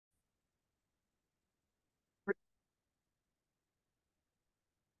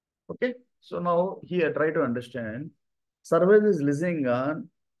Okay. So now here try to understand. Server is listening on.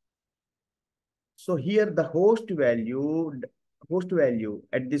 So here the host value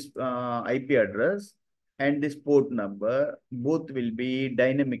at this IP address and this port number both will be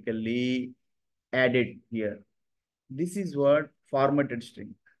dynamically added here. This is what formatted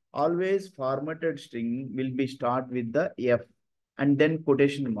string. Always formatted string will be start with the F and then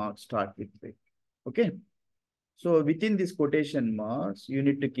quotation marks start with it. Okay. So within this quotation marks, you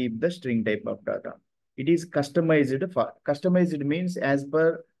need to keep the string type of data. It is customized. Customized means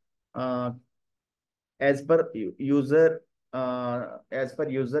uh, user as per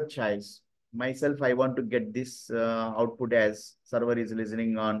user choice. Myself, I want to get this output as server is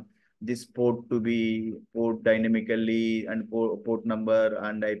listening on this port to be port dynamically and port number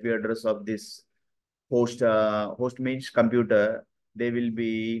and IP address of this host means computer. They will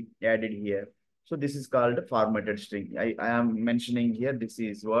be added here. So this is called formatted string. I am mentioning here. This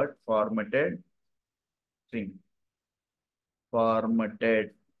is what formatted string.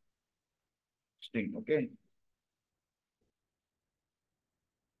 Formatted string. Okay.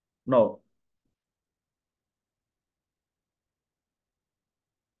 Now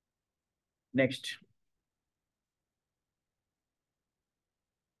next.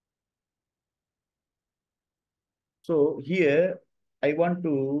 So here I want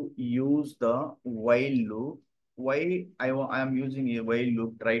to use the while loop. Why I am using a while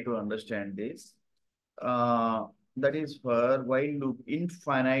loop? Try to understand this. That is for while loop,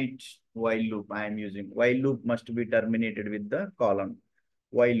 infinite while loop. I am using while loop must be terminated with the colon.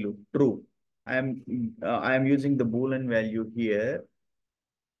 While loop true. I am using the boolean value here.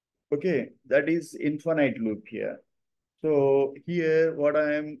 Okay, that is infinite loop here. So here what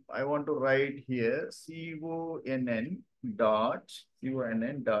I want to write here conn dot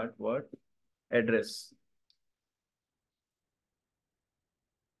what address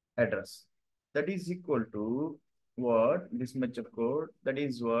that is equal to what this much of code that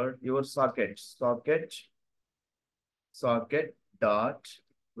is what your socket dot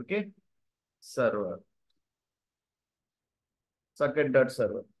okay server socket dot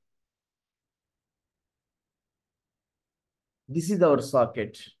server. This is our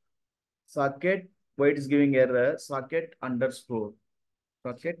socket. Why it is giving error? Socket underscore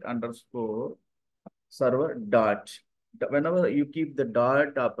server dot. Whenever you keep the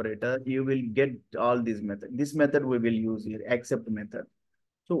dot operator, you will get all these methods. This method we will use here, accept method.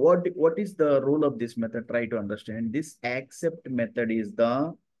 So what is the role of this method? Try to understand. This accept method is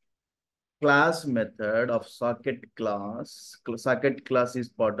the class method of socket class. Socket class is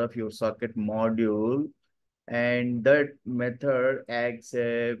part of your socket module. And that method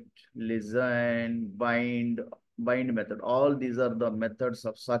accept, listen, bind method. All these are the methods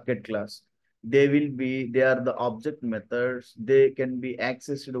of socket class. They are the object methods. They can be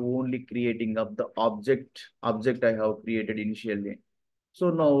accessed only creating of the object I have created initially.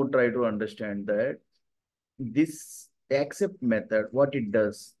 So now try to understand that this accept method, what it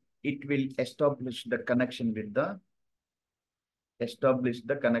does, it will establish the connection with the establish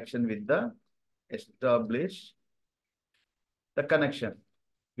the connection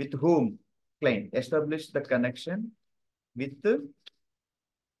with whom? Client. Establish the connection with the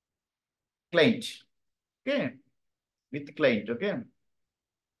client. Okay. With client. Okay.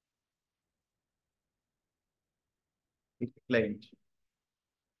 With client.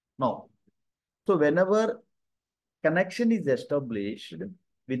 Now, so whenever connection is established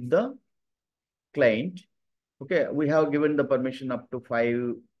with the client, okay, we have given the permission up to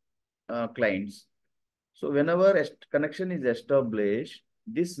 5 clients. So whenever connection is established,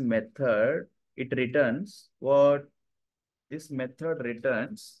 this method, it returns what? This method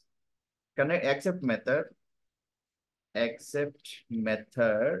returns connect accept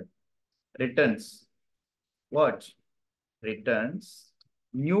method returns what? Returns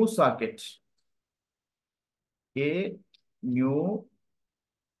new socket, a new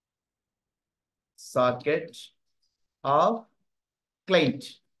socket of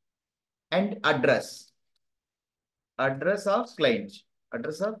client and address of client.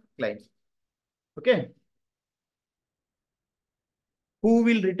 Okay. Who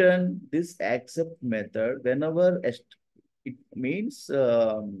will return this accept method whenever it means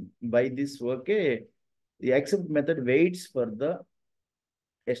by this okay the accept method waits for the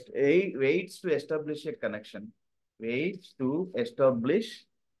waits to establish a connection, waits to establish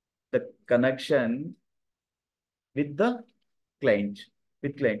the connection with the client,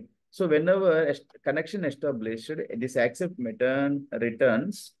 So whenever connection established, this accept method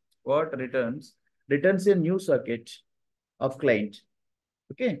returns what returns? Returns a new socket of client.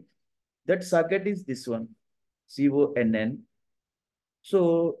 Okay, that socket is this one, conn.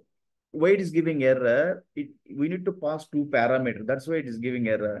 So why it is giving error, we need to pass two parameters. That's why it is giving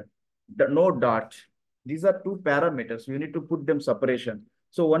error. No dot. These are two parameters. You need to put them separation.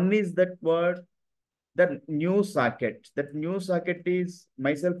 So one is that word, that new socket. That new socket is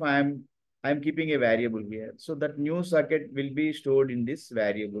myself. I'm keeping a variable here. So that new socket will be stored in this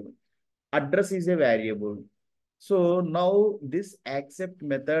variable. Address is a variable. So now this accept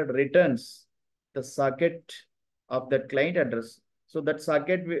method returns the socket of that client address. So that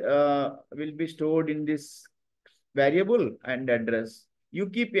socket will be stored in this variable and address. You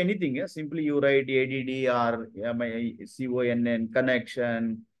keep anything, yeah? Simply you write ADD or my CONN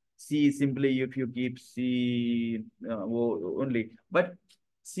connection. C simply if you keep C only. But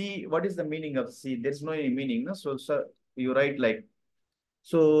C, what is the meaning of C? There's no any meaning. No? So you write like,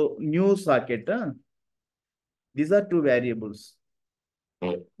 so new socket. These are two variables.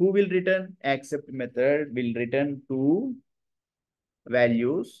 Who will return? Accept method will return two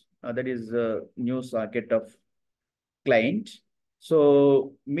values. That is new socket of client.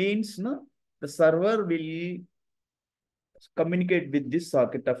 So means no, the server will communicate with this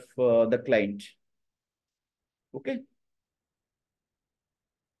socket of the client. Okay.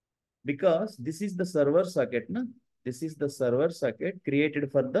 Because this is the server socket. No? This is the server socket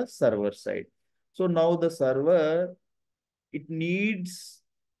created for the server side. So now the server, it needs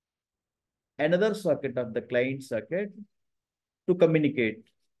another socket of the client socket to communicate.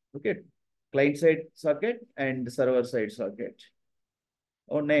 Okay. Client side socket and server side socket.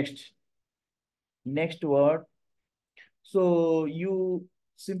 Or next word. So you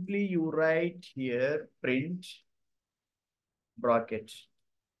simply you write here print bracket.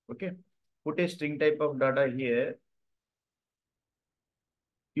 Okay. Put a string type of data here.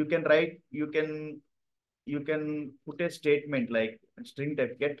 You can write, you can put a statement like string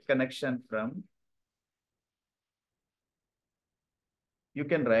type get connection from. You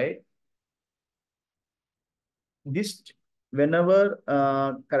can write this whenever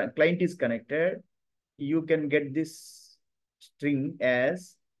client is connected, you can get this string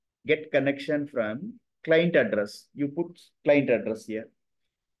as get connection from client address. You put client address here.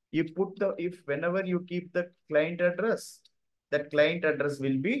 You put the, if whenever you keep the client address, that client address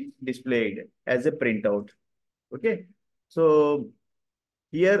will be displayed as a printout. Okay. So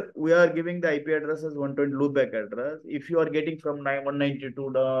here we are giving the IP address as 120 loopback address. If you are getting from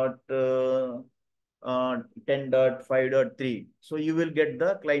 192.10.5.3, so you will get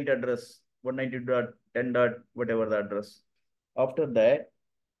the client address 192.10. Whatever the address. After that,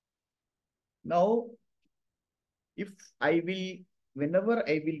 now if I will, whenever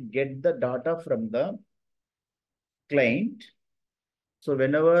I will get the data from the client, so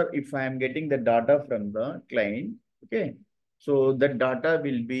whenever if I am getting the data from the client, okay, so the data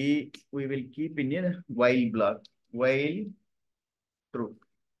will be, we will keep in a while block, while true.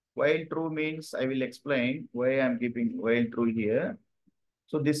 While true means I will explain why I'm keeping while true here.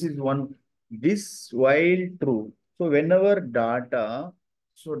 So this is one, this while true. So whenever data,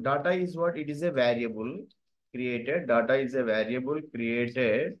 so data is what? It is a variable created. Data is a variable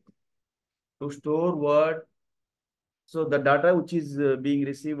created to store what? So the data which is being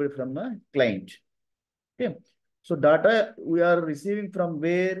received from the client. Okay. So data we are receiving from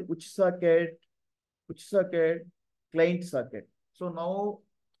where? Which socket? Which socket? Client socket. So now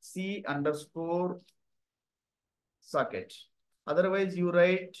C underscore socket. Otherwise, you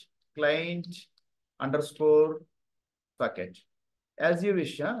write client underscore socket. As you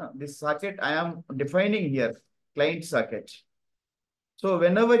wish, huh? This socket I am defining here, client socket. So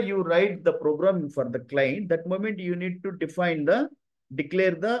whenever you write the program for the client, that moment you need to define the,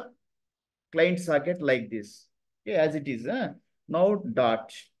 declare the client socket like this. Okay, as it is. Huh? Now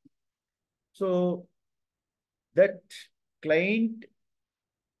dot. So that client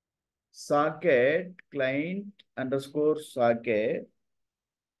socket, client underscore socket,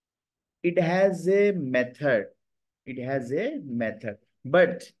 it has a method. It has a method.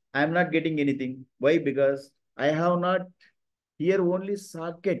 But I'm not getting anything. Why? Because I have not here only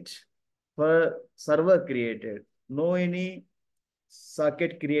socket for server created. No any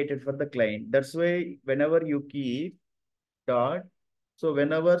socket created for the client. That's why whenever you keep dot, so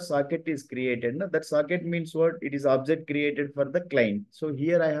whenever socket is created, no, that socket means what? It is object created for the client. So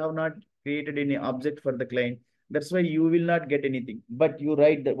here I have not created any object for the client. That's why you will not get anything. But you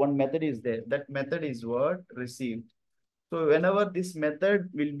write that one method is there. That method is what? Received. So whenever this method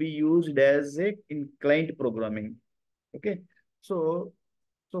will be used as a in client programming. Okay. So,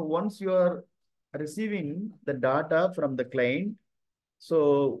 so once you are receiving the data from the client,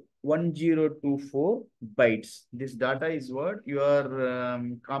 so 1024 bytes. This data is what you are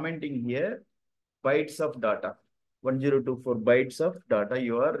commenting here, bytes of data. 1024 bytes of data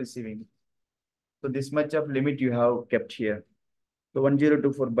you are receiving. So this much of limit you have kept here. So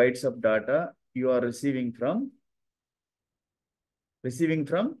 1024 bytes of data you are receiving from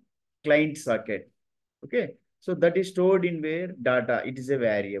client socket. Okay. So that is stored in where data, it is a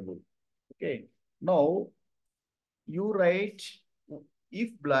variable. Okay. Now you write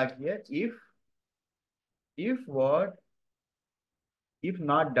if block here, if what? If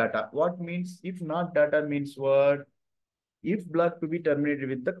not data. What means if not data means what? If block to be terminated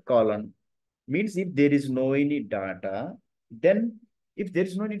with the colon means if there is no any data, then if there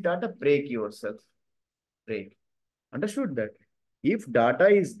is no any data, break yourself. Break. Understood that? If data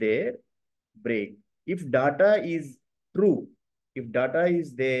is there, break. If data is true, if data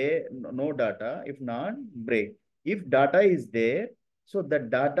is there, no data. If not, break. If data is there, so the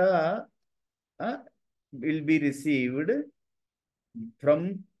data uh, will be received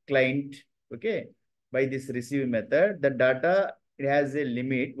from client. Okay. By this receive method, the data, it has a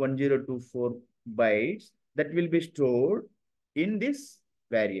limit 1024 bytes that will be stored in this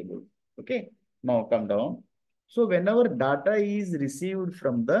variable. Okay. Now come down. So whenever data is received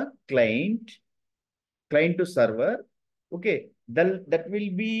from the client to server, okay, that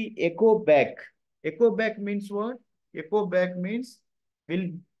will be echo back. Echo back means what? Echo back means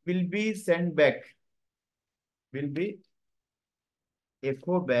will will be sent back. Will be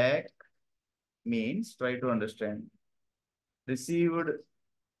echo back means, try to understand, received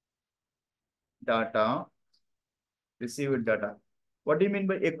data, received data. What do you mean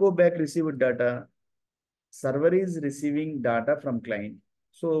by echo back received data? Server is receiving data from client.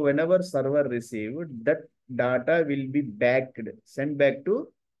 So whenever server received, that data will be backed, sent back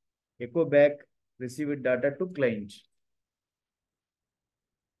to echo back received data to client.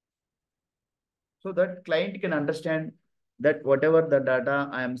 So that client can understand that whatever the data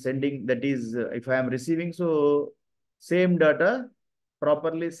I am sending, that is, if I am receiving, so same data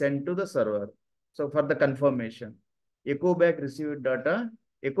properly sent to the server. So for the confirmation, echo back received data,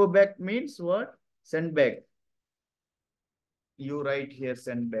 echo back means what? Send back. You write here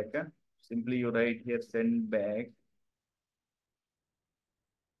send back. Huh? Simply you write here send back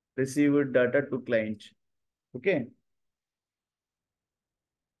received data to client. Okay.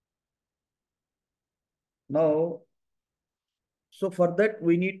 Now, so for that,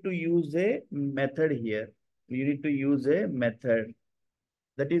 we need to use a method here. We need to use a method.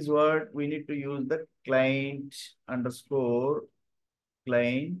 That is what we need to use the client underscore,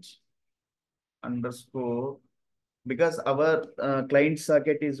 because our client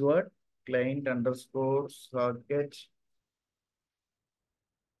socket is what? Client underscore socket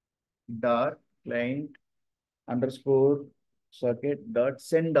dot client underscore socket dot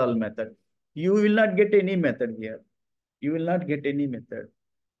send all method. You will not get any method here. You will not get any method.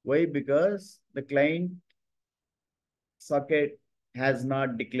 Why? Because the client socket has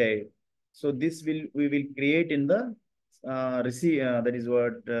not declared. So this will we will create in the receive that is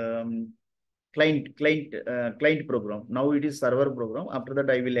what client program. Now it is server program. After that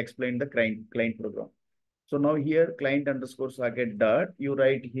I will explain the client program. So now here client underscore socket dot you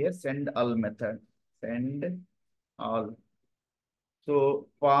write here send all method, send all. So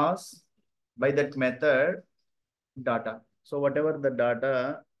pass by that method data. So whatever the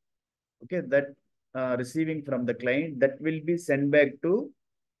data, okay, that receiving from the client, that will be sent back to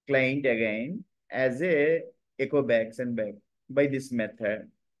client again as a echo back, send back by this method.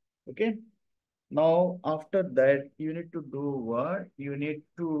 Okay. Now after that, you need to do what? You need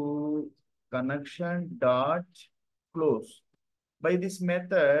to connection dot close. By this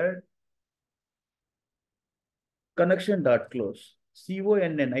method, connection dot close.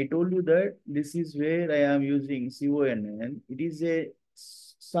 CONN. I told you that this is where I am using CONN. It is a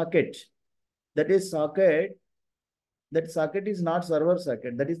socket. That is socket. That socket is not server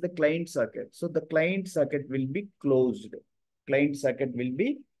socket. That is the client socket. So the client socket will be closed. Client socket will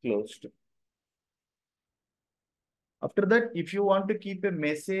be closed. After that, if you want to keep a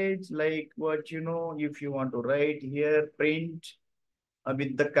message like what, if you want to write here, print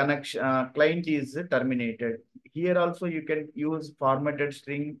with the connection, client is terminated. Here also you can use formatted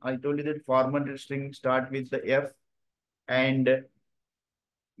string. I told you that formatted string start with the F, and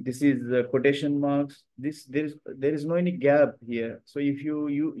this is the quotation marks. There is no any gap here. So if you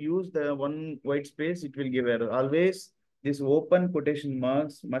use the one white space, it will give error. Always this open quotation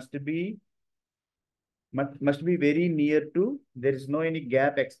marks must be very near to, there is no any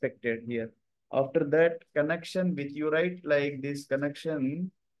gap expected here. After that, connection with, you write like this,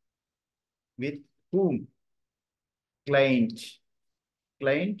 connection with whom? Client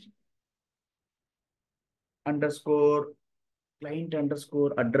underscore client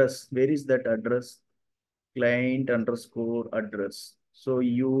underscore address. Where is that address? client underscore address. So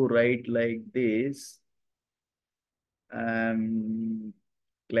you write like this,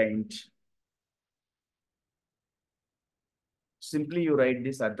 client. Simply you write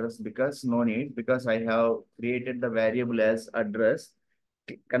this address because no need, because I have created the variable as address,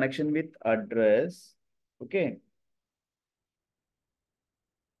 connection with address. Okay.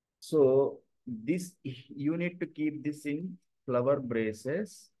 So this, you need to keep this in flower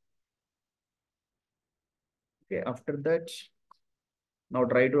braces. Okay. After that, now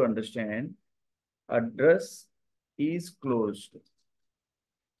try to understand address is closed.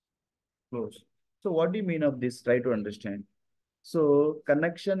 Closed. So what do you mean of this? Try to understand. So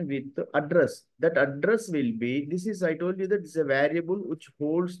connection with address. That address will be, this is, I told you that this is a variable which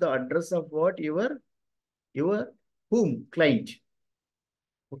holds the address of what? Your whom? Client.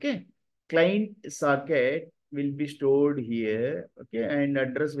 Okay. Client socket will be stored here. Okay. And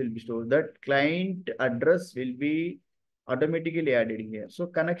address will be stored. That client address will be automatically added here. So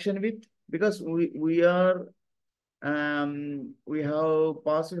connection with, because we have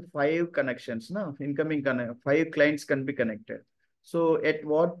passed 5 connections now, incoming connect, 5 clients can be connected. So at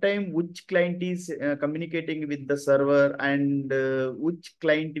what time which client is communicating with the server, and which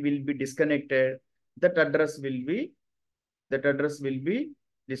client will be disconnected, that address will be,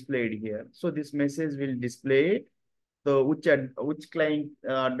 displayed here. So this message will display so which client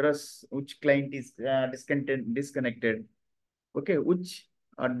address, which client is disconnected. Okay, which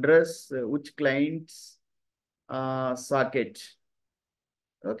address, which client's socket.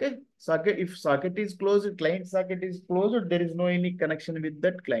 Okay, socket, if socket is closed, client socket is closed, there is no any connection with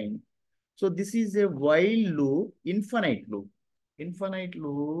that client. So this is a while loop, infinite loop, infinite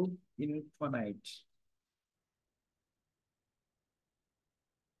loop, infinite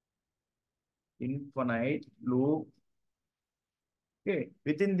loop. Okay,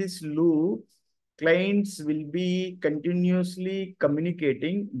 within this loop, clients will be continuously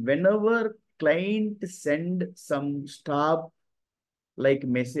communicating. Whenever client send some stop like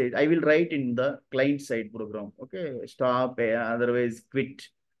message, I will write in the client side program. Okay, stop, otherwise quit.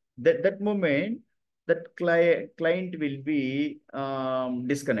 That moment, that client will be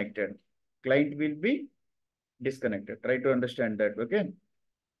disconnected. Client will be disconnected. Try to understand that. Okay.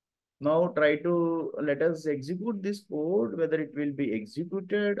 Now try to, let us execute this code, whether it will be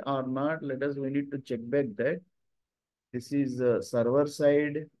executed or not. We need to check back that. This is server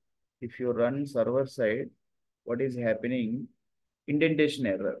side. If you run server side, what is happening? Indentation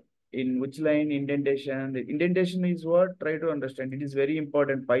error. In which line indentation? The indentation is what? Try to understand. It is very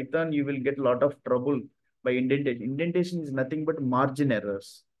important. Python, you will get a lot of trouble by indentation. Indentation is nothing but margin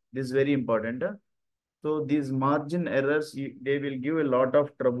errors. This is very important. So these margin errors, they will give a lot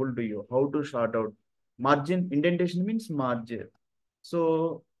of trouble to you. How to sort out? Margin, indentation means margin.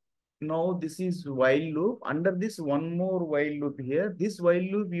 So now this is while loop. Under this, one more while loop here. This while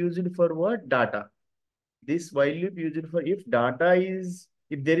loop used for what? Data. This while loop used for if data is,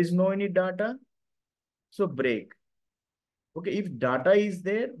 if there is no any data, so break. Okay, if data is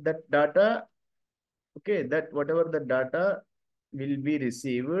there, that data, okay, that whatever the data will be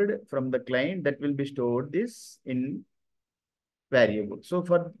received from the client, that will be stored this in variable. So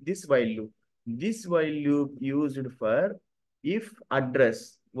for this while loop used for if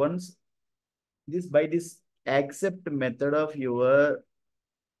address, once this, by this accept method of your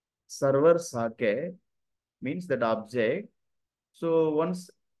server socket, means that object. So once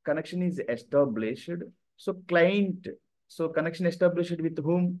connection is established, so client, so connection established with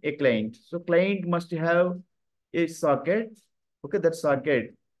whom? A client. So client must have a socket. Okay, that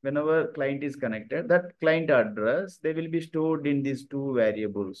socket, whenever client is connected, that client address, they will be stored in these 2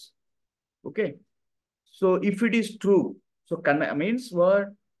 variables. Okay. So if it is true, so means what?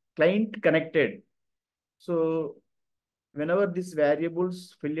 Client connected. So whenever these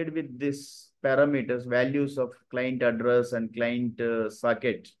variables filled with this parameters, values of client address and client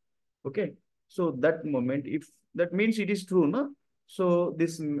socket, okay. So that moment, if that means it is true, no? So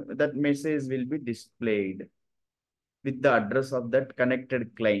that message will be displayed with the address of that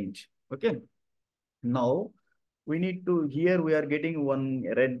connected client. Okay. Now we need to, here we are getting one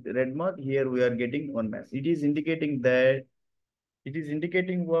red mark, here we are getting one mass. It is indicating that, it is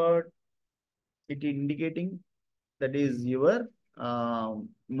indicating what? It is indicating that is your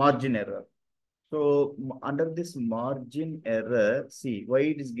margin error. So under this margin error, see why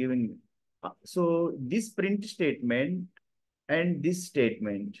it is giving. So this print statement and this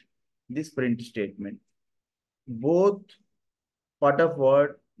print statement, both part of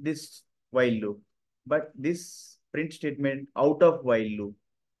what? This while loop. But this print statement out of while loop.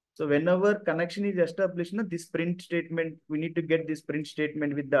 So whenever connection is established, this print statement, we need to get this print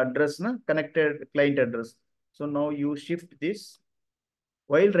statement with the address, connected client address. So now you shift this.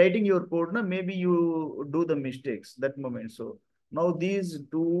 While writing your code, na, maybe you do the mistakes that moment. So now these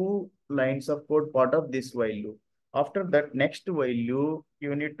two lines of code part of this while loop. After that, next while loop,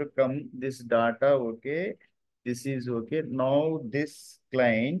 you need to come this data, okay? This is okay. Now this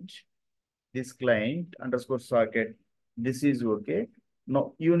client underscore socket, this is okay.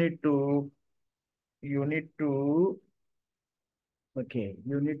 Now you need to, okay,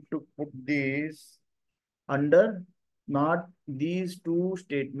 you need to put this under not these two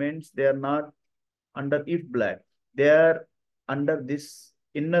statements, they are not under if black. They are under this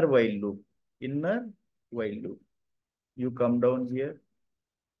inner while loop. Inner while loop. You come down here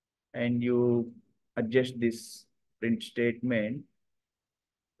and you adjust this print statement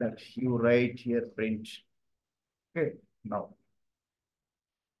that you write here print. Okay. Now,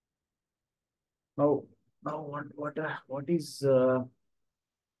 now, now what is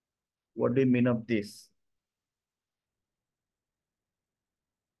what do you mean of this?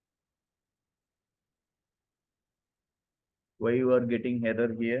 Why you are getting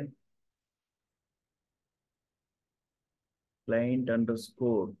error here? Client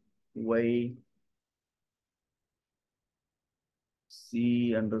underscore y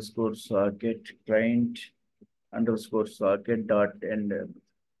c underscore socket client underscore socket dot and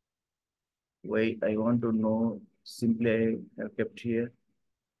why I want to know simply I have kept here.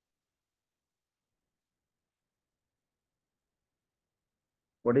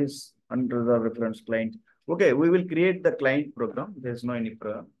 What is under the reference client? Okay, we will create the client program. There's no any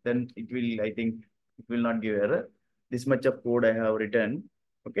program. Then it will, I think, it will not give error. This much of code I have written.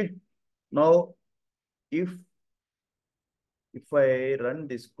 Okay. Now, if I run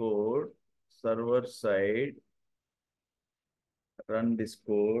this code, server side, run this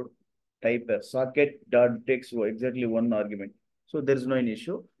code, type a socket dot text exactly one argument. So there is no an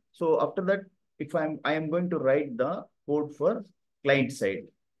issue. So after that, if I am going to write the code for client side.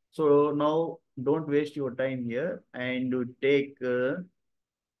 So now don't waste your time here and you take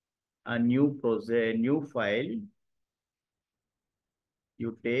a new project, new file.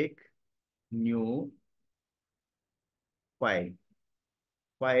 You take new file,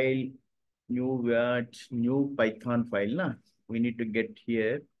 file, new word, new Python file. Na? We need to get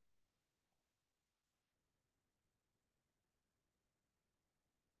here.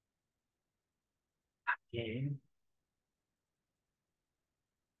 Okay.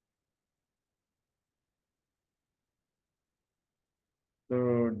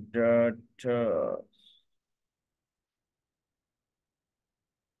 So that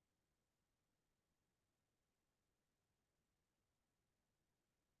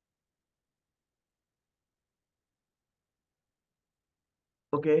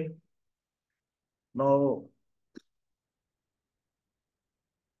okay. Now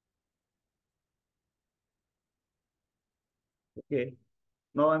okay.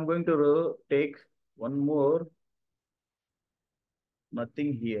 Now I'm going to take one more,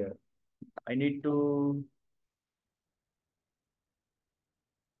 nothing here. I need to,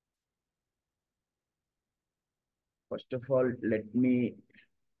 first of all, let me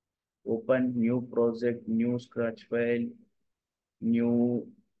open new project, new scratch file, new,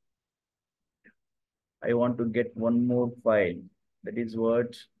 I want to get one more file. That is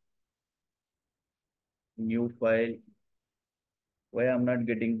what, new file. Why I'm not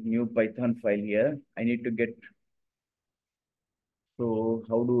getting new Python file here? I need to get, so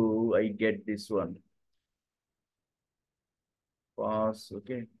how do I get this one? Pass,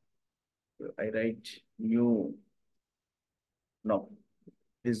 okay. I write new, no,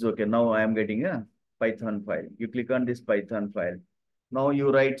 this is okay. Now I am getting a Python file. You click on this Python file. Now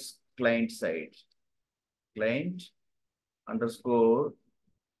you write client side, client underscore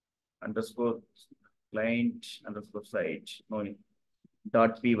underscore client underscore site, no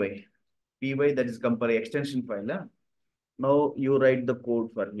dot py. Py that is compare extension file. Huh? Now you write the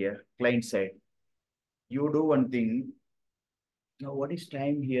code for here, client side. You do one thing. Now what is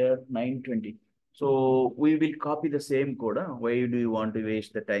time here? 9:20. So we will copy the same code. Huh? Why do you want to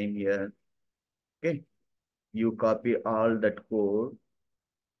waste the time here? Okay. You copy all that code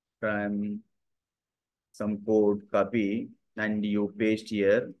from some code copy and you paste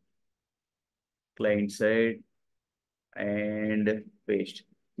here client side and paste.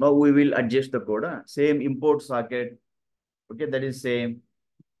 Now we will adjust the code. Huh? Same import socket. Okay, that is same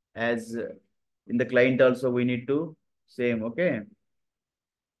as in the client also we need to same. Okay.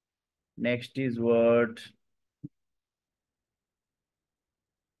 Next is what?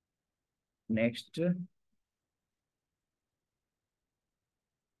 Next.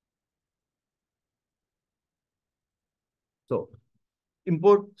 So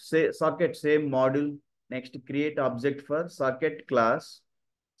import say socket same module Next, create object for socket class.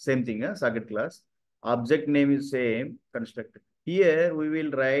 Same thing, socket class. Object name is same, constructor. Here we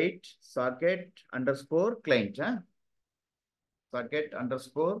will write socket underscore client. Socket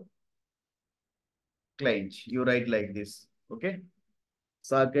underscore client. You write like this. Okay.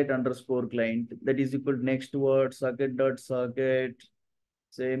 Socket underscore client. That is equal to next word socket dot socket.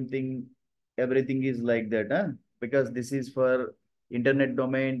 Same thing. Everything is like that. Because this is for internet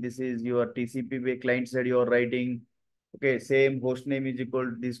domain. This is your TCP client side you are writing. Okay, same host name is equal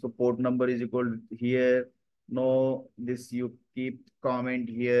to this port number is equal to here. No, this you keep comment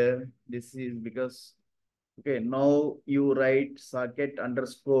here. This is because, okay, now you write socket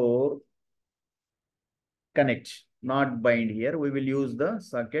underscore connect, not bind here. We will use the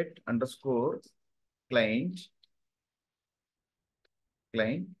socket underscore client.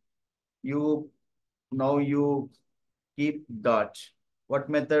 You now you keep dot. What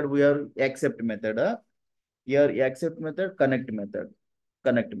method we are accept method? Here accept method, connect method,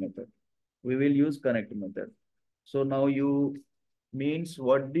 connect method. We will use connect method. So now you means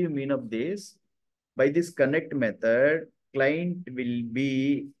what do you mean of this? By this connect method, client will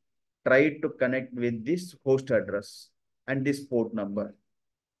be try to connect with this host address and this port number.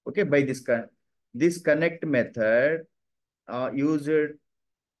 Okay, by this connect method, used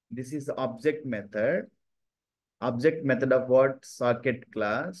this is object method. Object method of what? Socket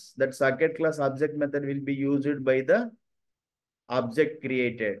class. That socket class object method will be used by the object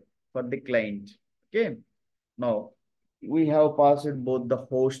created for the client. Okay. Now we have passed both the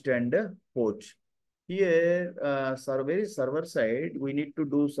host and port. Here, server side, we need to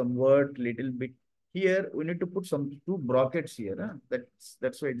do some work little bit. Here, we need to put some two brackets here.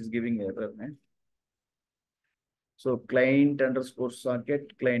 That's why it is giving error. So client underscore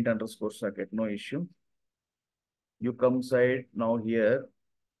socket, no issue. You come side now here,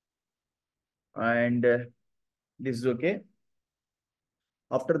 and this is okay.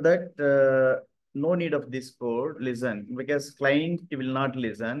 After that, no need of this code, listen, because client will not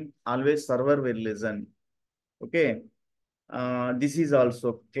listen, always server will listen. Okay. This is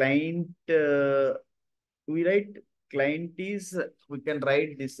also client, we write client is, we can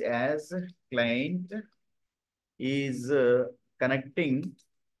write this as client is connecting,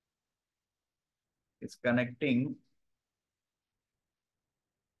 is connecting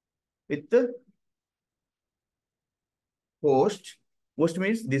with the host. Host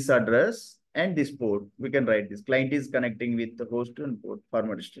means this address and this port. We can write this. Client is connecting with the host and port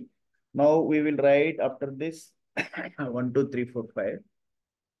format string. Now we will write after this 1, 2, 3, 4, 5.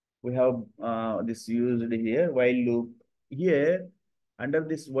 We have this used here while loop. Here under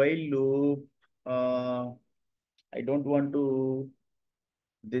this while loop, I don't want to.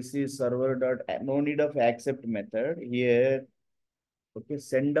 This is server dot. No need of accept method here. Okay,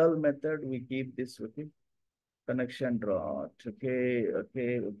 send all method. We keep this. Okay, connection dot. Okay.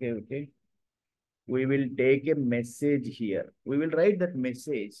 We will take a message here. We will write that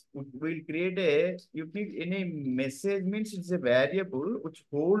message. We will create a, you need any message means it's a variable which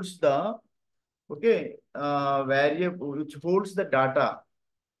holds the, okay, variable which holds the data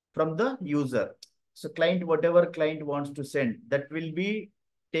from the user. So client, whatever client wants to send, that will be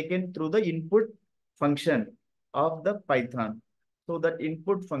taken through the input function of the Python. So that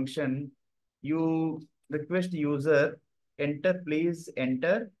input function, you request user enter, please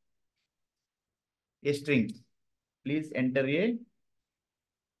enter a string. Please enter a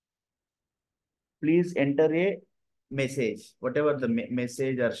message, whatever the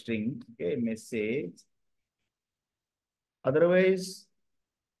message or string. Okay, message. Otherwise,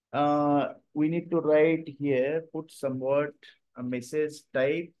 we need to write here, put somewhat a message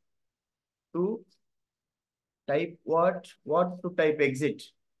type to type what to type exit.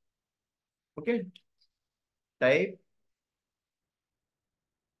 Okay, type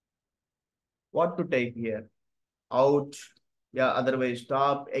what to type here, out, yeah, otherwise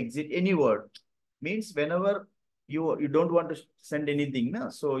stop, exit, any word. Means whenever you don't want to send anything, no?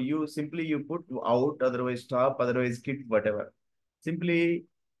 So you simply you put out, otherwise stop, otherwise quit, whatever. Simply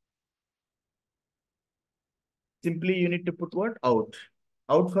you need to put what? Out.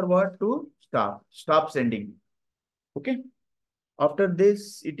 Out for what? To stop. Stop sending. Okay. After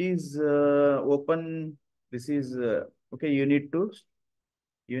this, it is open. This is okay. You need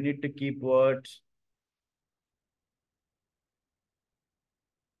to keep what?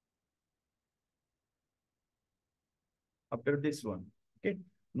 After this one. Okay.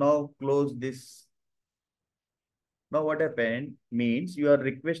 Now close this. Now what happened means you are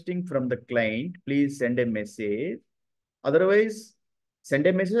requesting from the client, please send a message. Otherwise, send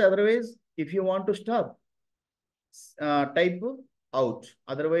a message. Otherwise, if you want to stop, type out.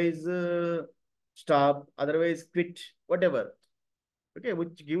 Otherwise, stop, otherwise quit, whatever. Okay,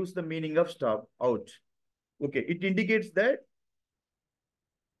 which gives the meaning of stop, out. Okay, it indicates that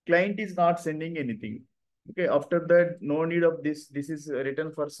client is not sending anything. Okay, after that, no need of this. This is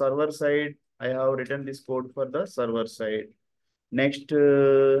written for server side. I have written this code for the server side. Next,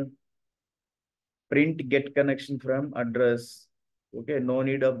 print get connection from address. Okay, no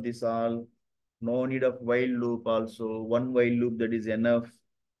need of this all. No need of while loop also. One while loop, that is enough.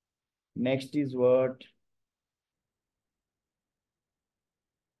 Next is what?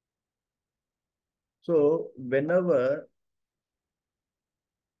 So whenever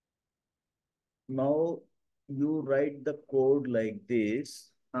now you write the code like this,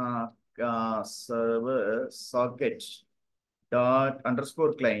 server socket dot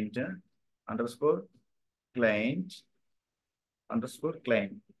underscore client, underscore client underscore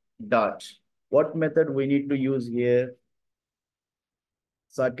client dot. What method we need to use here?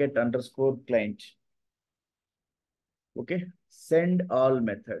 Socket underscore client. Okay. Send all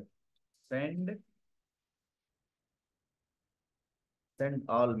method. Send send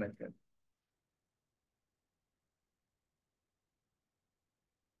all method.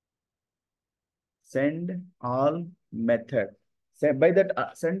 Send all method. So by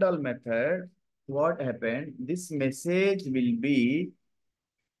that send all method, what happened? This message will be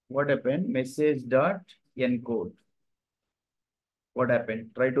what happened? Message dot encode. What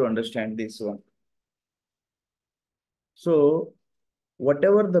happened? Try to understand this one. So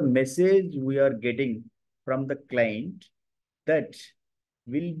whatever the message we are getting from the client, that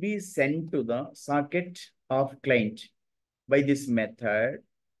will be sent to the socket of client by this method.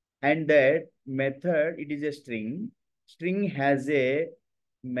 And that method, it is a string. String has a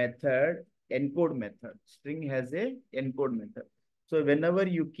method, encode method. String has a encode method. So whenever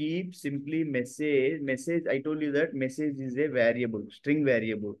you keep simply message, I told you that message is a variable, string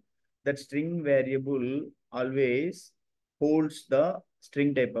variable. That string variable always holds the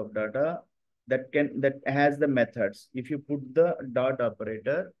string type of data that has the methods. If you put the dot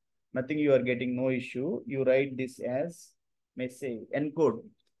operator, nothing, you are getting no issue. You write this as message encode.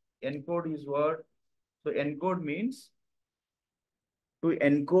 Encode is what? So encode means to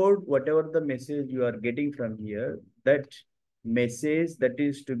encode whatever the message you are getting from here, that message that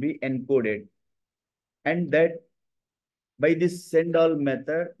is to be encoded. And that by this send all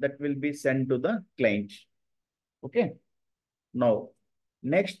method that will be sent to the client. Okay. Now,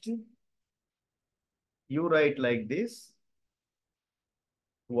 next you write like this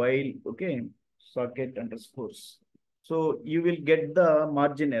while, okay, socket underscores. So you will get the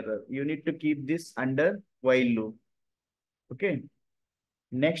margin error. You need to keep this under while loop. Okay.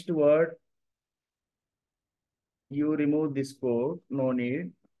 Next word, you remove this code, no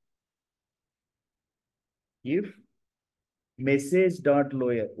need. If message dot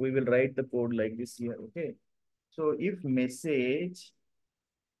lower, we will write the code like this here. Okay. So if message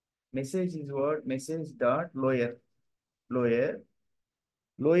is what? Message dot lower.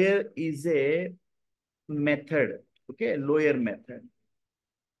 Lower is a method. Okay, lower method.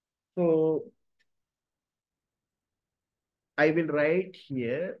 So I will write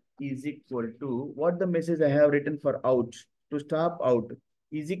here is equal to what the message I have written for out, to stop out,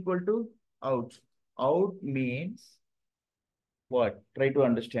 is equal to out. Out means what? Try to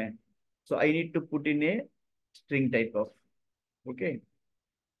understand. So I need to put in a string type of, okay.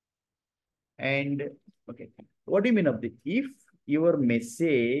 And okay, what do you mean of the, if your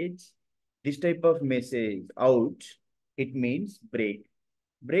message, this type of message out, it means break.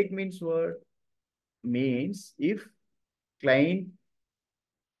 Break means what? Means if client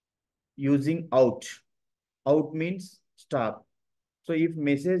using out, out means stop. So if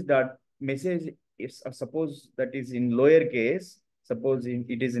message is suppose that is in lower case, suppose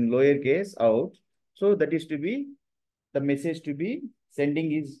it is in lower case out, so that is to be the message to be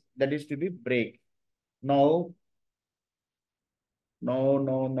sending is, that is to be break. Now,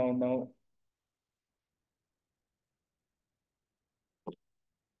 no.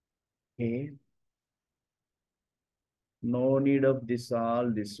 Okay. No need of this, all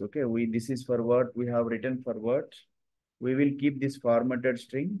this. Okay. This is for what we have written for what. We will keep this formatted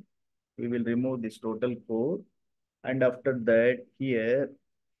string. We will remove this total code. And after that, here,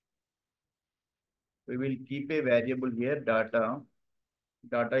 we will keep a variable here, data.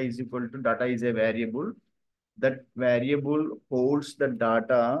 Data is equal to, data is a variable. That variable holds the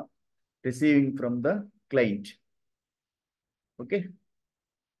data receiving from the client. Okay.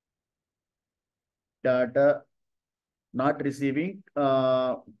 Data not receiving,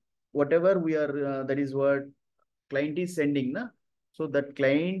 whatever we are, that is what client is sending. Na? So that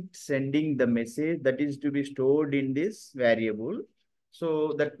client sending the message that is to be stored in this variable.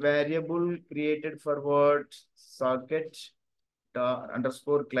 So that variable created for what? Socket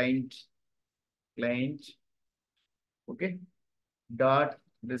underscore client, okay, dot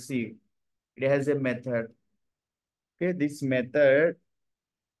receive. It has a method. Okay, this method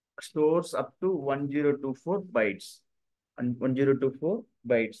stores up to 1024 bytes and 1024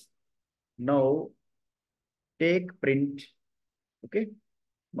 bytes. Now take print. Okay.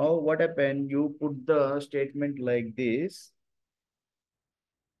 Now what happened? You put the statement like this.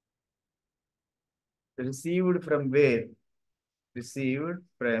 Received from where? Received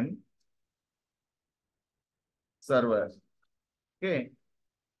from server. Okay.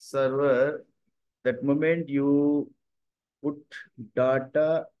 Server. That moment you put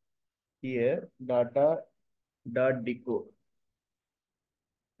data here, data dot decode.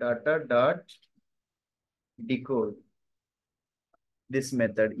 Data dot decode. This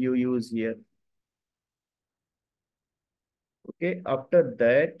method you use here. Okay. After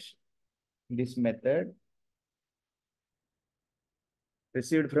that, this method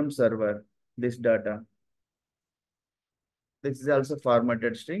received from server, this data. This is also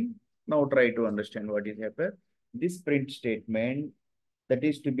formatted string. Now try to understand what is happened. This print statement that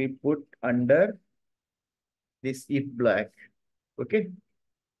is to be put under this if block. Okay.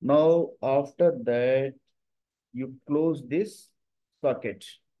 Now after that, you close this socket.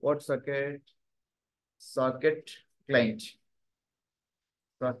 What socket? Socket client.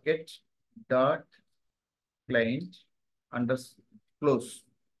 Socket dot client under close.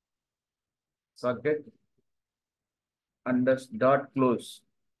 Socket under dot close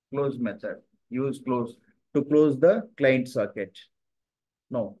method. Use close to close the client socket.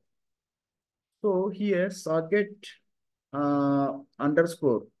 No. So here socket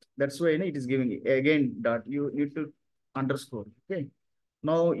underscore. That's why it is giving again dot. You need to underscore. Okay.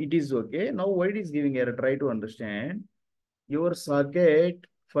 Now it is okay. Now why it is giving error? Try to understand. Your socket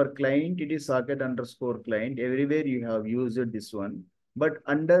for client, it is socket underscore client. Everywhere you have used this one. But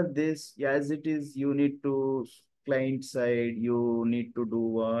under this, as it is, you need to client side, you need to do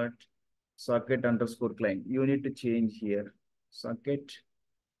what? Socket underscore client. You need to change here. Socket,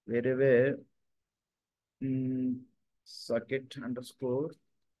 wherever, socket underscore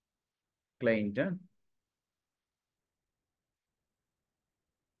client.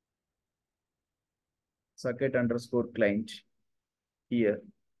 Socket underscore client here.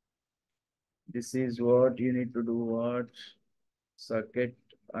 This is what you need to do what? Socket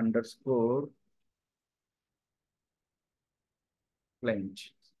underscore client.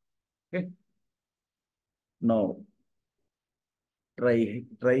 Okay. Now try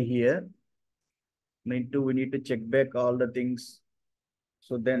here. We need to check back all the things.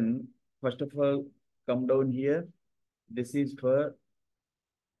 So then first of all, come down here. This is for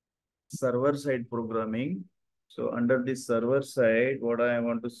server side programming. So under this server side, what I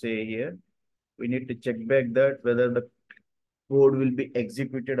want to say here, we need to check back that whether the code will be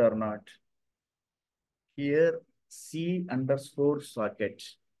executed or not. Here, C underscore socket.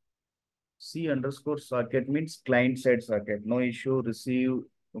 C underscore socket means client side socket. No issue, receive,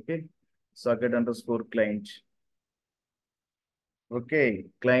 okay. Socket underscore client. Okay,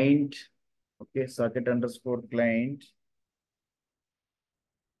 client, okay, socket underscore client.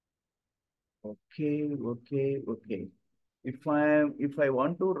 Okay. If I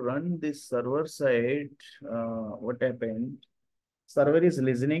want to run this server side, what happened? Server is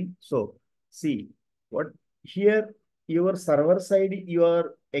listening. So see what here your server side you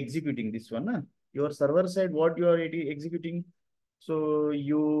are executing this one. Huh? Your server side what you are executing. So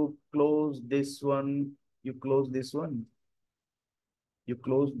you close this one, you close this one, you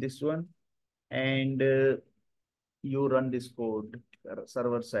close this one, and you run this code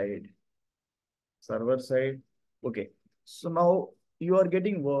server side. Server side. Okay. So now you are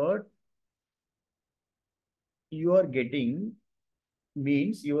getting what? You are getting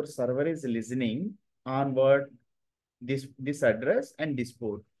means your server is listening on what? This address and this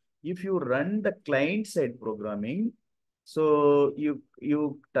port. If you run the client side programming, so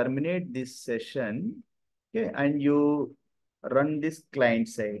you terminate this session, okay, and you run this client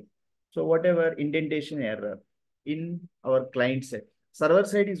side. So whatever indentation error in our client side, server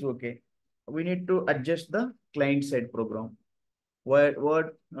side is okay. We need to adjust the client side program.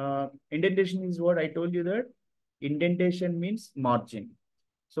 What indentation is what I told you that indentation means margin.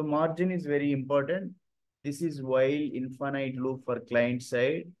 So margin is very important. This is while infinite loop for client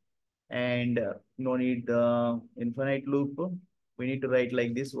side and no need the infinite loop. We need to write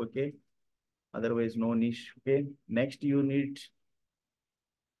like this, okay? Otherwise no niche, okay? Next you need,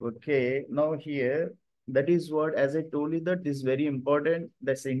 okay, now here, that is what, as I told you that is very important.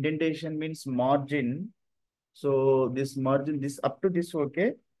 That's indentation means margin. So this margin, this up to this,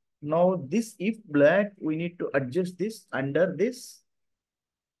 okay. Now this if black, we need to adjust this under this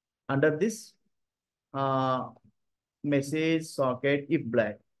uh, message socket if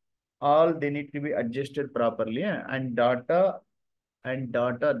black. All they need to be adjusted properly, and data,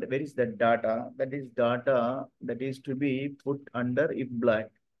 where is that data? That is data that is to be put under if black.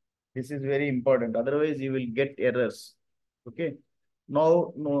 This is very important. Otherwise, you will get errors. Okay.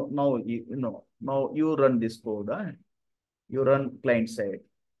 Now, no, now you know. Now you run this code. You run client side.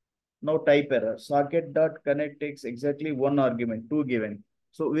 Now type error. Socket dot connect takes exactly one argument, two given.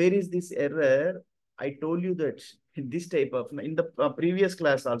 So where is this error? I told you that this type of in the previous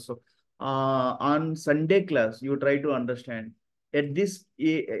class also on Sunday class you try to understand. At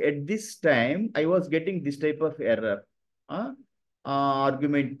this time I was getting this type of error. Uh,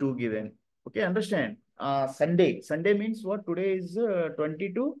 Argument two given. Okay, understand? Sunday means what? Today is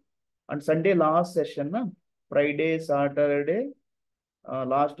 22 and Sunday last session. Friday, Saturday,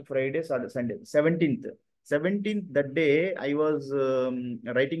 last Friday, Sunday, 17th. 17th, that day, I was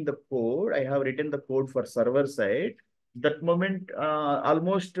writing the code. I have written the code for server side. That moment,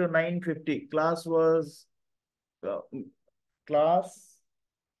 almost 9:50, uh, class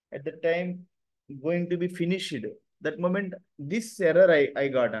at the time going to be finished. That moment, this error I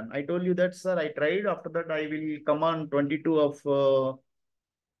got on. I told you that, sir, I tried. After that, I will come on 22 of,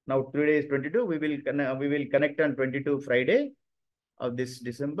 now today is 22. We will connect on 22 Friday of this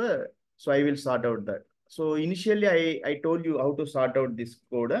December. So I will sort out that. So initially I told you how to sort out this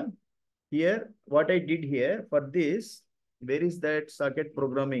code. Here, what I did here for this, where is that socket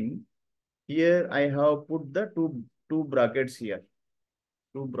programming? Here I have put the two brackets here.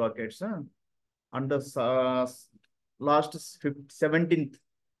 Two brackets. On the last 17th,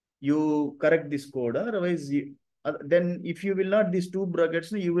 you correct this code. Otherwise, then if you will not these two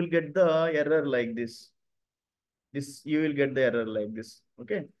brackets, you will get the error like this. You will get the error like this.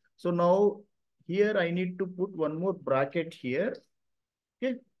 Okay, so now here I need to put one more bracket here.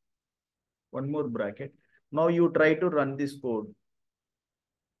 Okay, one more bracket. Now you try to run this code.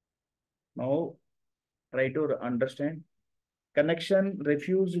 Now try to understand. Connection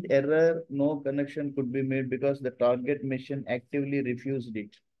refused error. No connection could be made because the target machine actively refused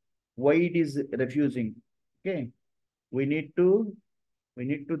it. Why it is refusing? Okay, we need to we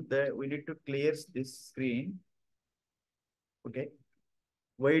need to clear this screen. Okay,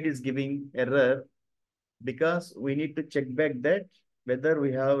 why it is giving error? Because we need to check back that whether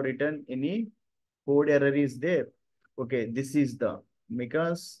we have written any code error is there. Okay, this is the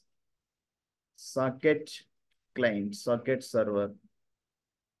because socket client, socket server.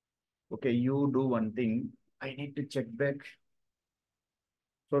 Okay, you do one thing. I need to check back.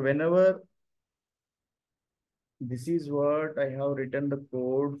 So whenever this is what I have written the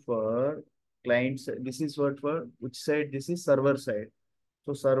code for clients, this is what for which side? This is server side.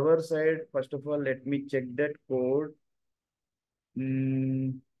 So server side, first of all, let me check that code.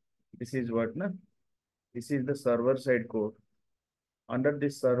 This is what, na? This is the server side code. Under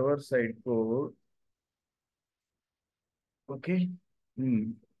this server side code, okay.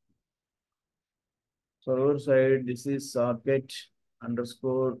 Server side, this is socket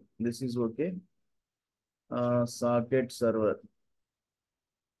underscore, this is okay. Socket server.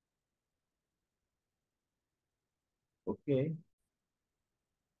 Okay.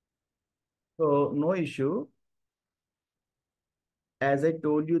 So no issue. As I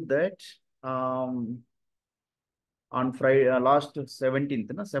told you that on Friday, last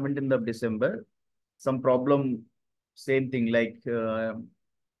 17th, 17th of December, some problem, same thing like that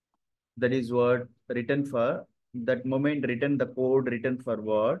is what written for that moment, written the code written for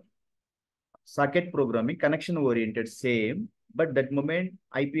what socket programming, connection oriented, same, but that moment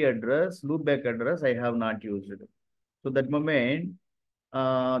IP address, loopback address, I have not used. So that moment,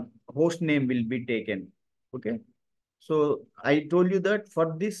 host name will be taken. Okay. So I told you that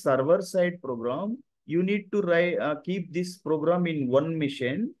for this server side program, you need to write, keep this program in one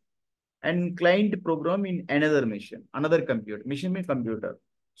machine and client program in another machine, another computer, machine means computer.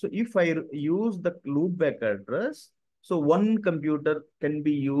 So if I use the loopback address, so one computer can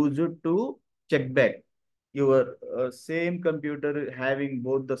be used to check back your same computer having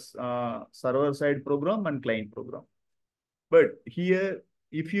both the server side program and client program. But here,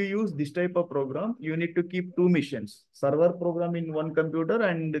 if you use this type of program, you need to keep two machines, server program in one computer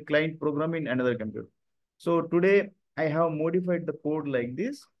and client program in another computer. So today I have modified the code like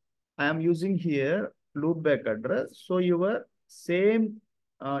this. I am using here loopback address. So your same,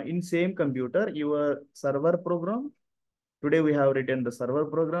 in same computer, your server program. Today we have written the server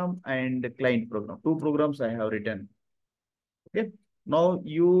program and the client program. Two programs I have written. Okay. Now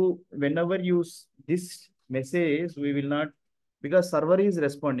you, whenever you this message we will not, because server is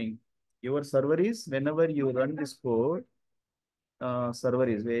responding. Your server is, whenever you run this code, server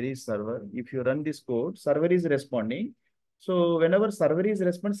is, where is server? If you run this code, server is responding. So whenever server is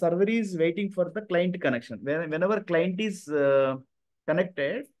respond, server is waiting for the client connection. Whenever client is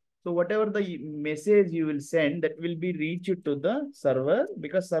connected, so whatever the message you will send, that will be reached to the server,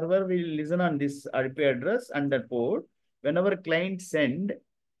 because server will listen on this IP address and the port. Whenever client send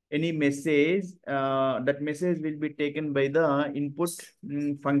any message, that message will be taken by the input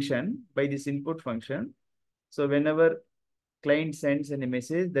function, by this input function. So whenever client sends any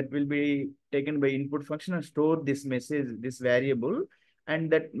message, that will be taken by input function and store this message, this variable, and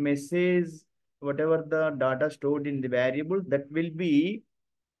that message, whatever the data stored in the variable, that will be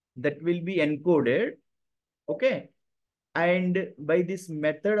encoded. Okay. And by this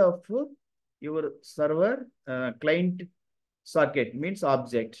method of your server client socket means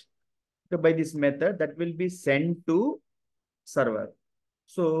object. So by this method, that will be sent to server.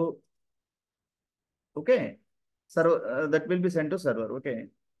 So, okay. Server, that will be sent to server. Okay.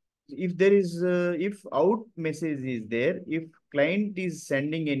 If there is, if out message is there, if client is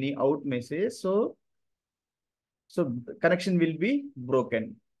sending any out message, so connection will be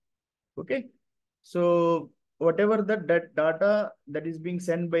broken. Okay. So whatever that data that is being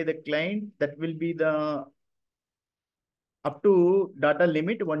sent by the client, that will be the up to data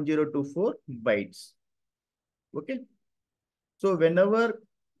limit 1024 bytes. Okay. So whenever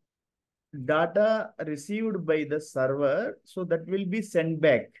data received by the server, so that will be sent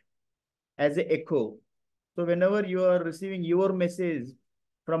back as a echo. So whenever you are receiving your message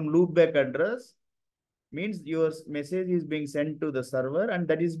from loopback address, means your message is being sent to the server, and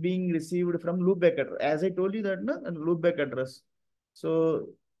that is being received from loopback address. As I told you that, no, loopback address. So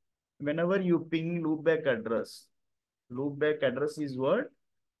whenever you ping loopback address is what?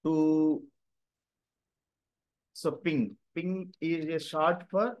 To, so ping is a short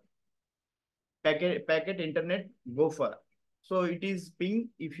for packet internet gopher. So it is ping.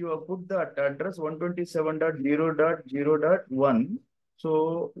 If you have put the address 127.0.0.1,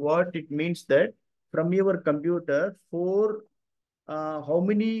 so what it means that from your computer for how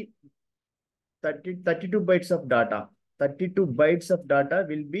many 32 bytes of data, 32 bytes of data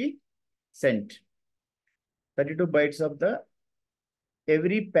will be sent. 32 bytes of the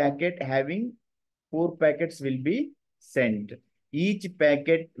every packet having 4 packets will be sent. Each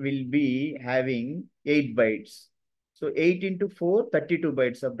packet will be having 8 bytes. So 8 into 4, 32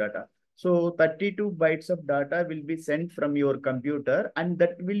 bytes of data. So 32 bytes of data will be sent from your computer, and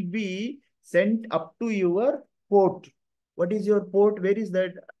that will be sent up to your port. What is your port? Where is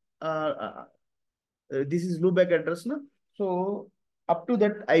that? This is loopback address, no? So up to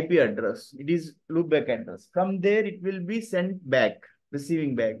that IP address, it is loopback address. From there, it will be sent back,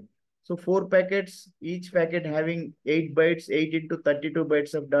 receiving back. So 4 packets, each packet having 8 bytes, 8 into 32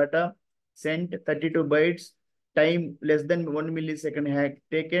 bytes of data, sent 32 bytes, time less than 1 millisecond have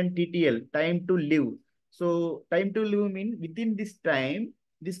taken TTL, time to live. So time to live means within this time,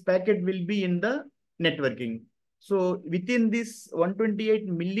 this packet will be in the networking. So within this 128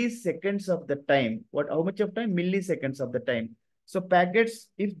 milliseconds of the time, how much of time? Milliseconds of the time. So packets,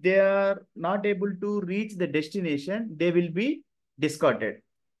 if they are not able to reach the destination, they will be discarded.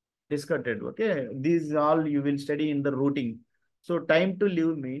 Discarded. Okay. These all you will study in the routing. So time to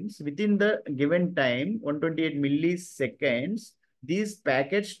live means within the given time, 128 milliseconds, these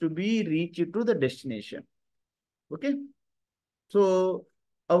packets to be reached to the destination. Okay. So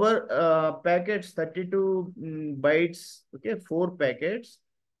our packets 32 bytes, okay, 4 packets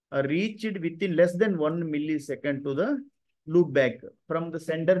are reached within less than 1 millisecond to the loopback from the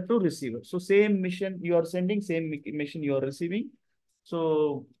sender to receiver. So same mission you are sending, same mission you are receiving.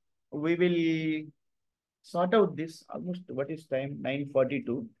 So we will sort out this almost, what is time?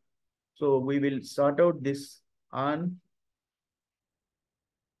 9:42. So we will sort out this on,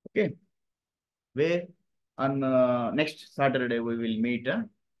 okay, where on next Saturday we will meet.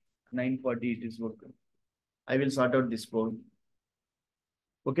 9:40 it is working. I will sort out this code.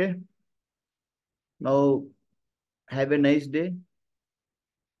 Okay. Now have a nice day.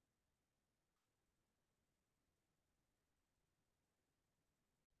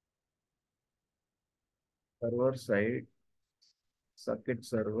 Server side, circuit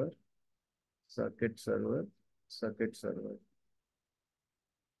server, circuit server, circuit server.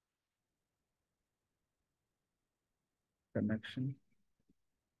 Connection.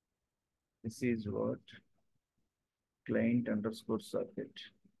 This is what? Client underscore circuit.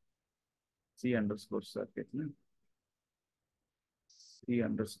 C underscore circuit. No? C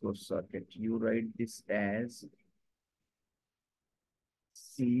underscore circuit. You write this as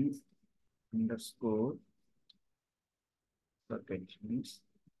C underscore socket means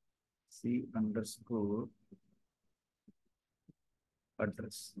C underscore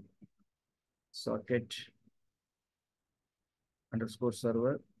address. Socket underscore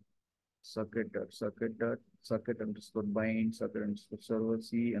server, socket underscore bind, socket underscore server,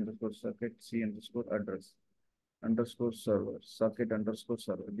 C underscore socket, C underscore address, underscore server, socket underscore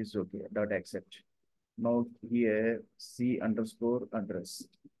server. This is okay. Dot accept. Now here C underscore address.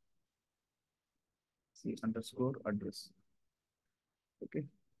 C underscore address. Okay.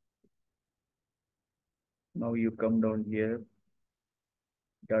 Now you come down here.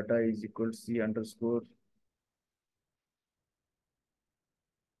 Data is equal to C underscore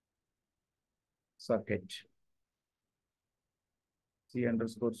socket. C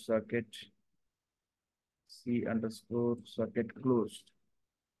underscore socket. C underscore socket closed.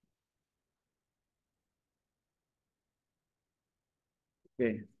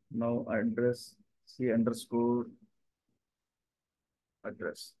 Okay. Now address C underscore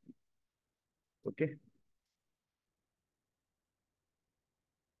address. Okay.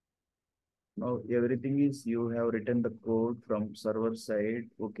 Now everything is you have written the code from server side.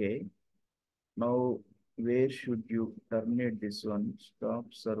 Okay. Now where should you terminate this one? Stop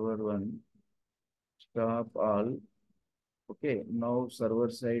server one. Stop all. Okay. Now server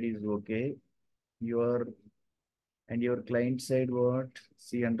side is okay. Your and your client side what?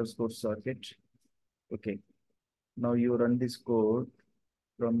 C underscore socket. Okay. Now you run this code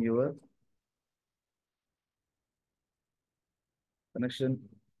from your connection.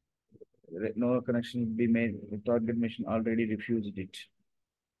 No connection will be made. The target machine already refused it.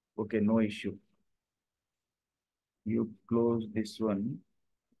 Okay, no issue. You close this one.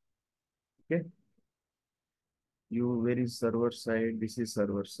 Okay. You where is server side? This is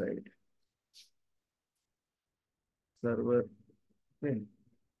server side. Server. Okay.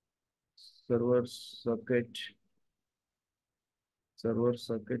 Server socket. Server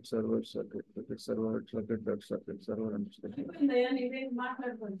socket. Server socket. Okay. Server socket. Dot socket. Server underscore.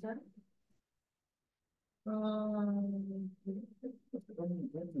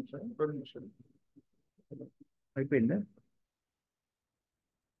 అయిపోయిందా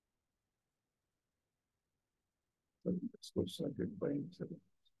underscore socket by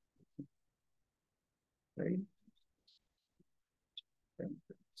right.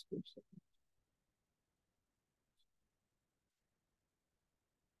 Underscore socket.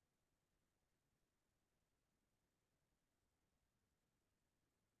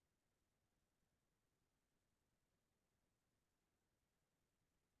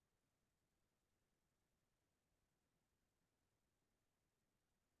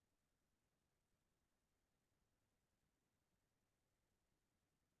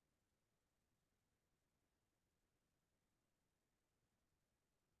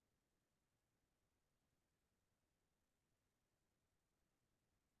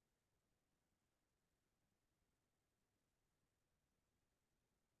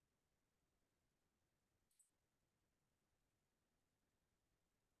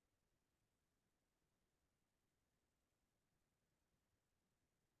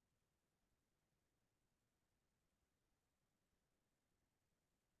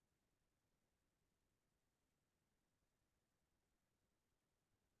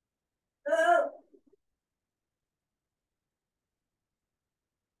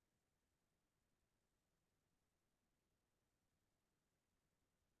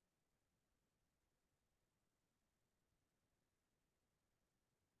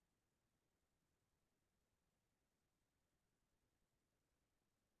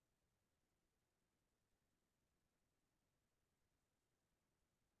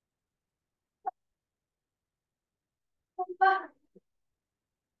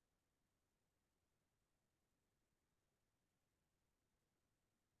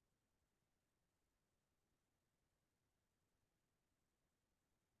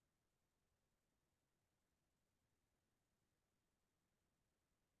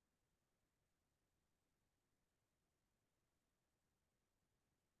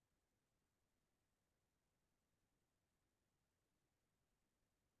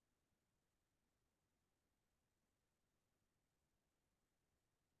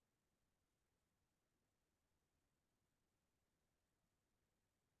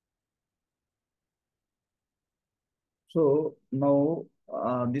 So now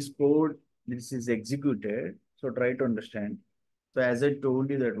this is executed. So try to understand. So as I told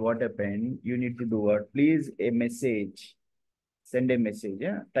you that what happened, you need to do what? Please a message, send a message.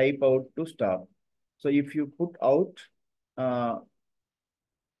 Yeah, type out to stop. So if you put out, uh,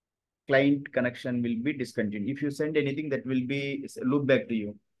 client connection will be discontinued. If you send anything, that will be loop back to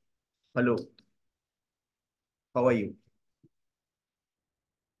you. Hello, how are you?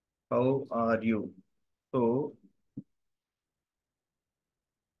 How are you? So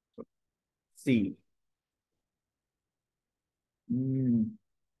see. Hmm.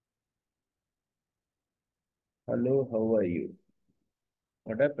 Hello, how are you?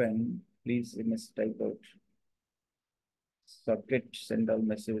 What happened? Please you must type out socket send all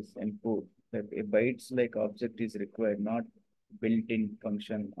messages and put that a bytes like object is required, not built-in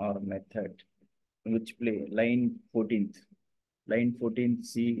function or method. Which play line 14th. Line 14th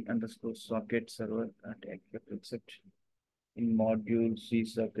C underscore socket server at accept in module C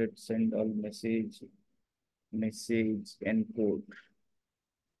socket send all message encode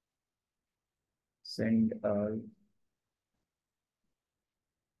send all.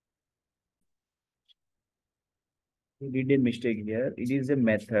 You did a mistake here. It is a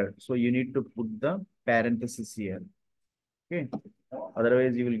method. So you need to put the parenthesis here. Okay.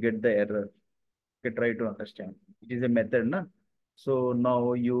 Otherwise you will get the error. Okay, try to understand. It is a method, na? So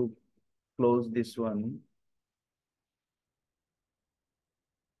now you close this one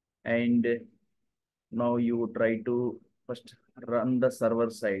and now you try to first run the server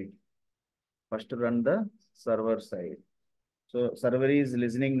side. First run the server side. So server is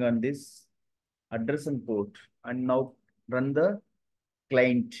listening on this address and port and now run the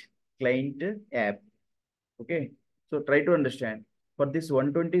client client app. Okay. So try to understand. For this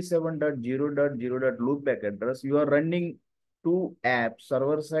 127.0.0. Loopback address, you are running two apps,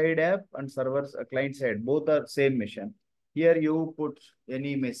 server side app and server client side. Both are same mission. Here you put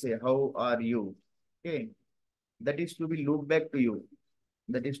any message, how are you? Okay. That is to be looped back to you.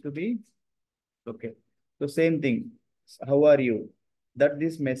 That is to be okay. So same thing. How are you? That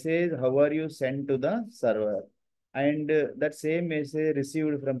this message, how are you, sent to the server. And that same message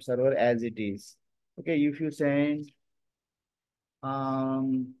received from server as it is. Okay, if you send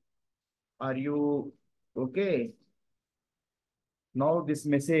um, are you okay? Now this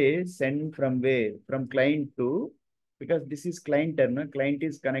message sent from where? From client to, because this is client terminal. Client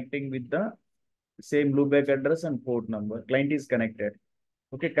is connecting with the same loopback address and port number. Client is connected.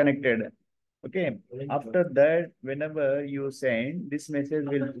 Okay, connected. Okay. After that, whenever you send, this message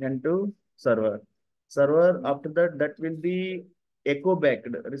will send to server. Server, after that, that will be echo back,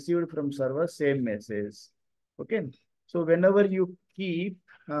 received from server, same message. Okay. So whenever you keep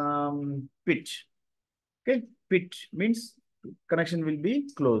pitch, okay, pitch means connection will be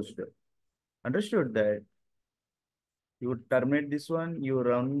closed. Understood that? You terminate this one, you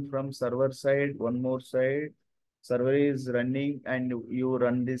run from server side, one more side. Server is running and you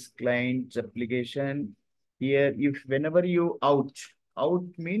run this client application. Here, if whenever you out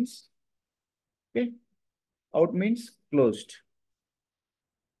means, okay, out means closed.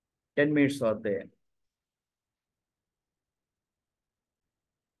 10 minutes are there.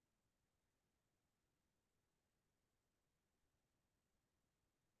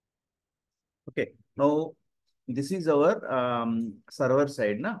 Okay, now this is our server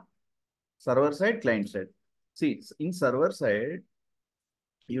side, na? Server side, client side. See, in server side,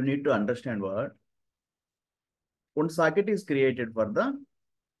 you need to understand what one socket is created for the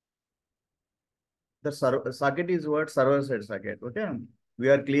socket is what server side socket. Okay, we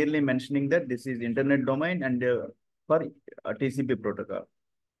are clearly mentioning that this is internet domain and for TCP protocol.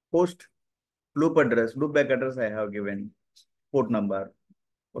 Host loop address, loopback address I have given port number.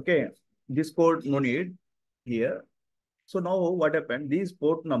 Okay, this code no need here. So now what happened? These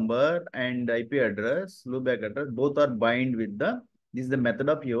port number and IP address, loopback address, both are bind with the. This is the method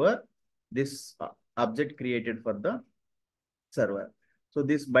of your this object created for the server. So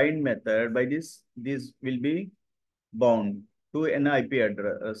this bind method by this will be bound to an IP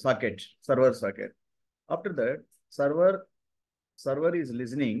address socket, server socket. After that, server is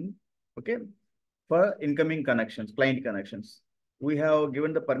listening, okay, for incoming connections, client connections. We have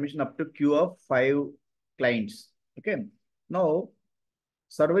given the permission up to queue of 5 clients. Okay. Now,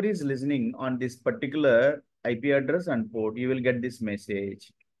 server is listening on this particular IP address and port. You will get this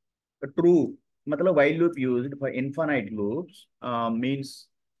message. True. Matlab while loop used for infinite loops means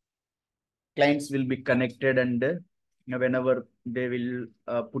clients will be connected and whenever they will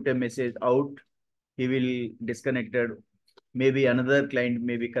put a message out, he will disconnected. Maybe another client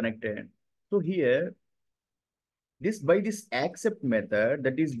may be connected. So here, this by this accept method,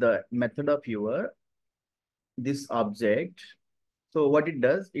 that is the method of your this object. So what it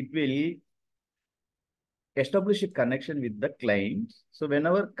does, it will establish a connection with the client. So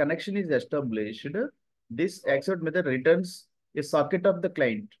whenever connection is established, this accept method returns a socket of the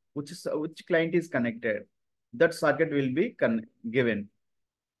client, which client is connected. That socket will be given.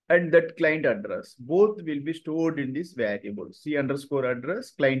 And that client address, both will be stored in this variable. C underscore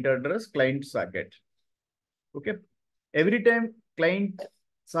address, client socket. Okay. Every time client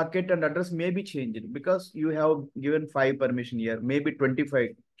socket and address may be changed because you have given 5 permission here, maybe 25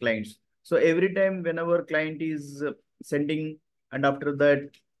 clients. So every time whenever client is sending and after that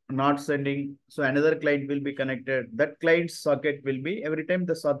not sending, so another client will be connected. That client's socket will be, every time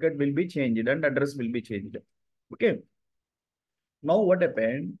the socket will be changed and address will be changed. Okay. Now what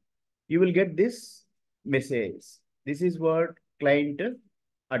happened? You will get this message. This is what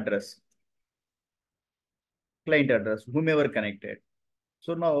address, client address, whomever connected.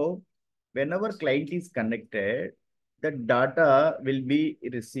 So now, whenever client is connected, the data will be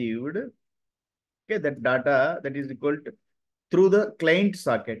received. Okay, that data that is equal to through the client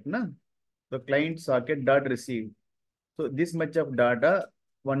socket, na? The client socket dot receive. So this much of data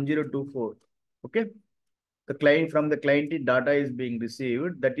 1024. Okay, the client from the client data is being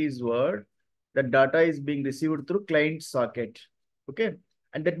received. That is what the data is being received through client socket. Okay,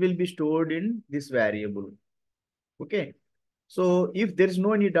 and that will be stored in this variable. Okay. So if there is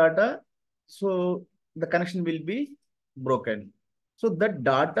no any data, so the connection will be broken. So that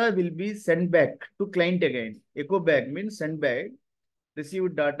data will be sent back to client again. Echo back means send back,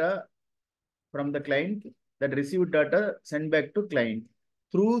 received data from the client, that received data send back to client.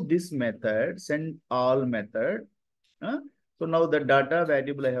 Through this method, send all method. So now the data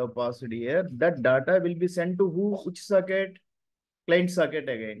variable I have passed here, that data will be sent to who, which socket? Client socket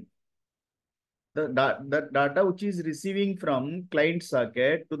again. The data which is receiving from client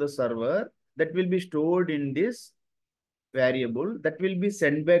socket to the server, that will be stored in this variable, that will be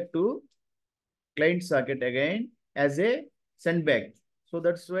sent back to client socket again as a send back. So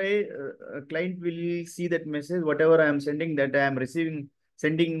that's why client will see that message, whatever I am sending, that I am receiving,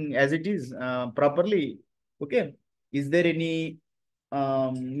 sending as it is properly. Okay. Is there any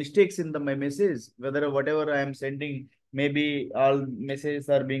mistakes in my message? Whether whatever I am sending, maybe all messages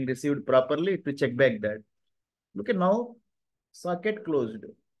are being received properly, to check back that. Okay, now socket closed.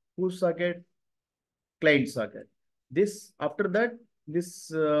 Whose socket? Client socket. This after that,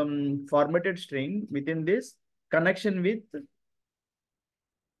 this formatted string within this connection with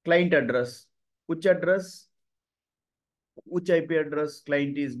client address. Which address? Which IP address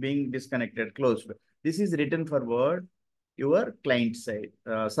client is being disconnected, closed. This is written forward your client side,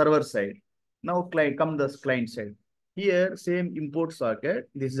 server side. Now client come the client side. Here, same import socket.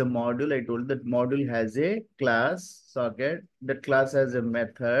 This is a module. I told that module has a class socket. That class has a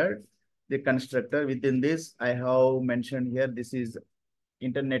method, the constructor. Within this, I have mentioned here, this is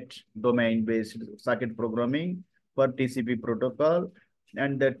internet domain based socket programming for TCP protocol,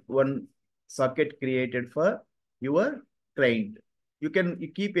 and that one socket created for your client. You can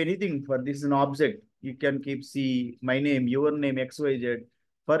keep anything for this is an object. You can keep C, my name, your name, XYZ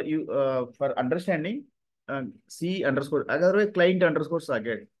for you for understanding. C underscore otherwise client underscore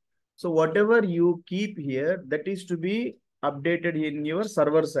socket. So whatever you keep here, that is to be updated in your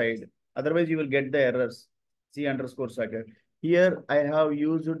server side. Otherwise, you will get the errors. C underscore socket. Here I have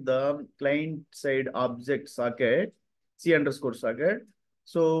used the client side object socket, C underscore socket.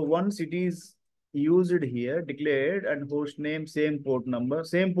 So once it is used here, declared, and host name, same port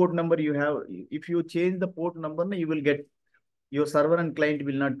number you have. If you change the port number, you will get your server and client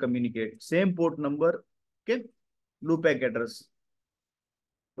will not communicate. Same port number, okay, loopback address.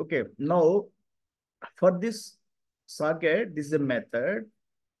 Okay, now for this socket, this is a method,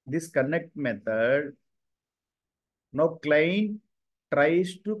 this connect method. Now client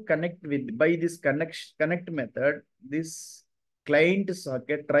tries to connect with, by this connect method, this client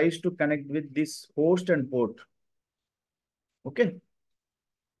socket tries to connect with this host and port. Okay.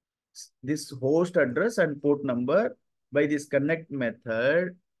 This host address and port number by this connect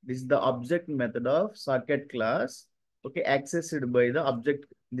method. This is the object method of socket class. Okay, accessed by the object,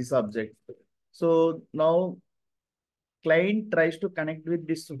 this object. So now client tries to connect with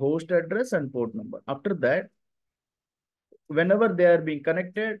this host address and port number. After that, whenever they are being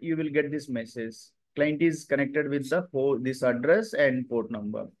connected, you will get this message. Client is connected with the this address and port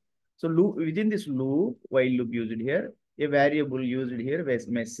number. So loop, within this loop, while loop used here, a variable used here was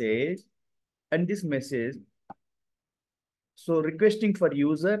message, and this message, so requesting for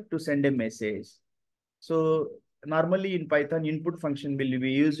user to send a message. So normally in Python, input function will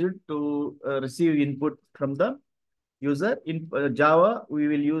be used to receive input from the user. In Java, we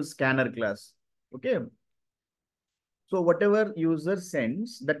will use scanner class. Okay. So whatever user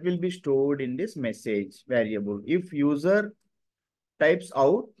sends, that will be stored in this message variable. If user types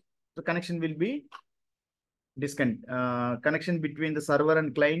out, the connection will be connection between the server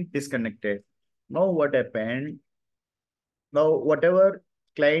and client disconnected. Now what happened? Now whatever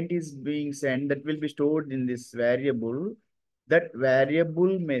client is being sent, that will be stored in this variable. That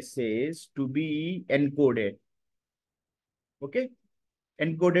variable message to be encoded. Okay,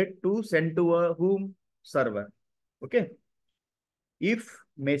 encoded to send to a whom server. Okay. If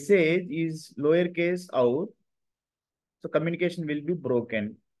message is lowercase out, so communication will be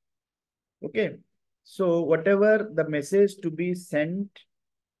broken. Okay. So whatever the message to be sent,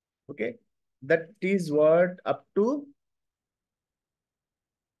 okay, that is what up to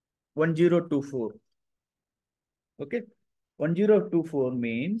 1024. Okay. 1024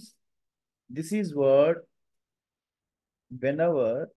 means this is what whenever